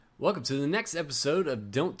Welcome to the next episode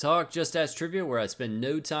of Don't Talk Just Ask Trivia, where I spend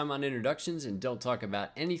no time on introductions and don't talk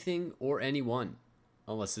about anything or anyone,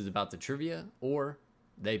 unless it's about the trivia or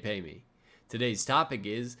they pay me. Today's topic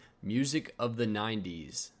is music of the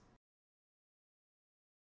 90s.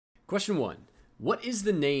 Question 1. What is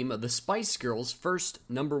the name of the Spice Girls' first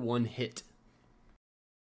number one hit?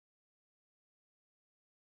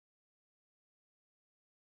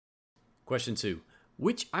 Question 2.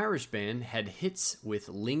 Which Irish band had hits with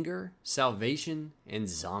Linger, Salvation, and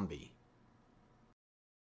Zombie?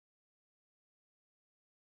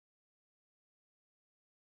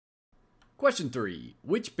 Question 3.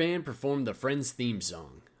 Which band performed the Friends theme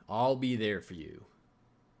song, I'll Be There For You?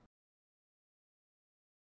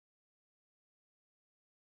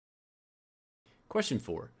 Question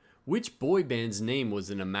 4. Which boy band's name was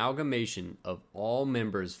an amalgamation of all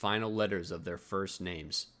members' final letters of their first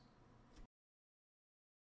names?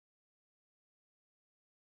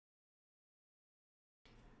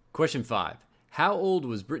 Question 5. How old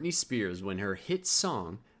was Britney Spears when her hit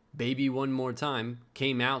song, Baby One More Time,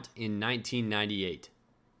 came out in 1998?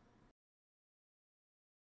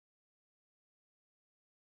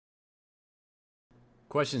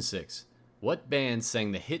 Question 6. What band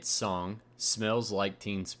sang the hit song, Smells Like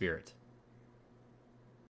Teen Spirit?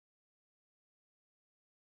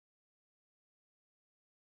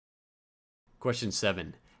 Question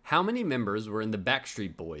 7. How many members were in the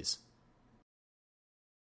Backstreet Boys?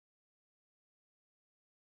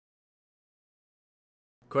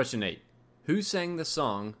 Question 8. Who sang the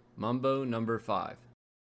song Mambo No. 5?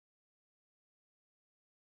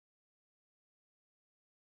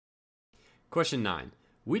 Question 9.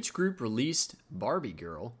 Which group released Barbie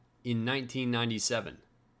Girl in 1997?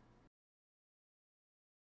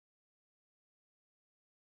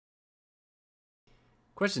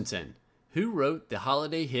 Question 10. Who wrote the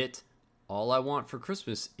holiday hit All I Want for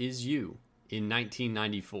Christmas Is You in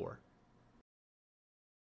 1994?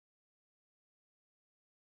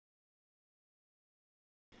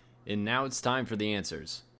 And now it's time for the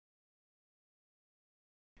answers.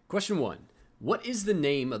 Question 1. What is the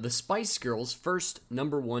name of the Spice Girls' first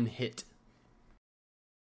number one hit?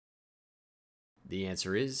 The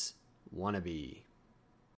answer is Wannabe.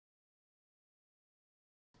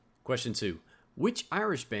 Question 2. Which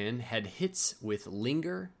Irish band had hits with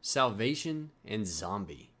Linger, Salvation, and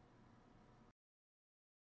Zombie?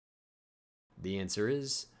 The answer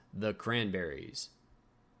is The Cranberries.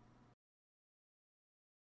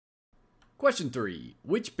 Question 3.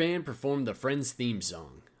 Which band performed the Friends theme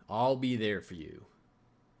song, I'll Be There For You?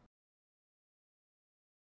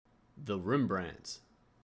 The Rembrandts.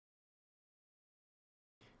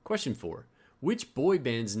 Question 4. Which boy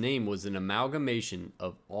band's name was an amalgamation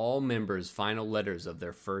of all members' final letters of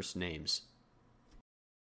their first names?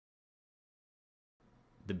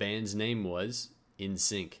 The band's name was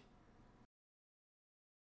NSYNC.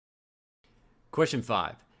 Question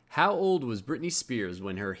 5. How old was Britney Spears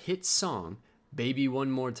when her hit song, Baby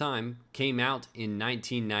One More Time, came out in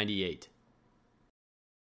 1998?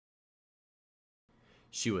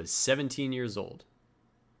 She was 17 years old.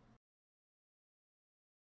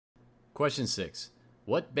 Question 6.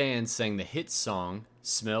 What band sang the hit song,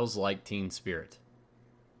 Smells Like Teen Spirit?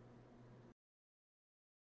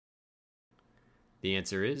 The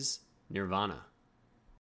answer is Nirvana.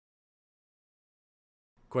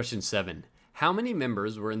 Question 7. How many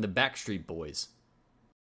members were in the Backstreet Boys?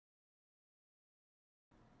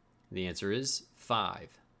 The answer is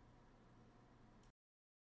 5.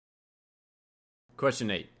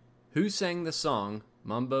 Question 8. Who sang the song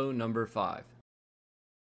Mambo No. 5?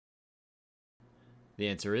 The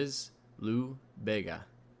answer is Lou Bega.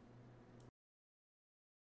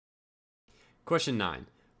 Question 9.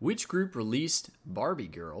 Which group released Barbie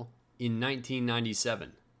Girl in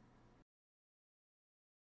 1997?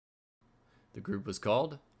 The group was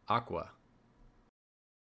called Aqua.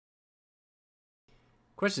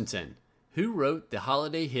 Question 10. Who wrote the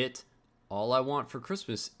holiday hit All I Want for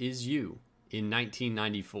Christmas Is You in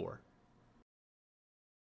 1994?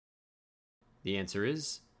 The answer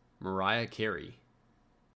is Mariah Carey.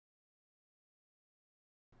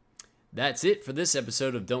 That's it for this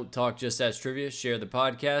episode of Don't Talk Just Ask Trivia. Share the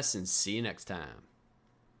podcast and see you next time.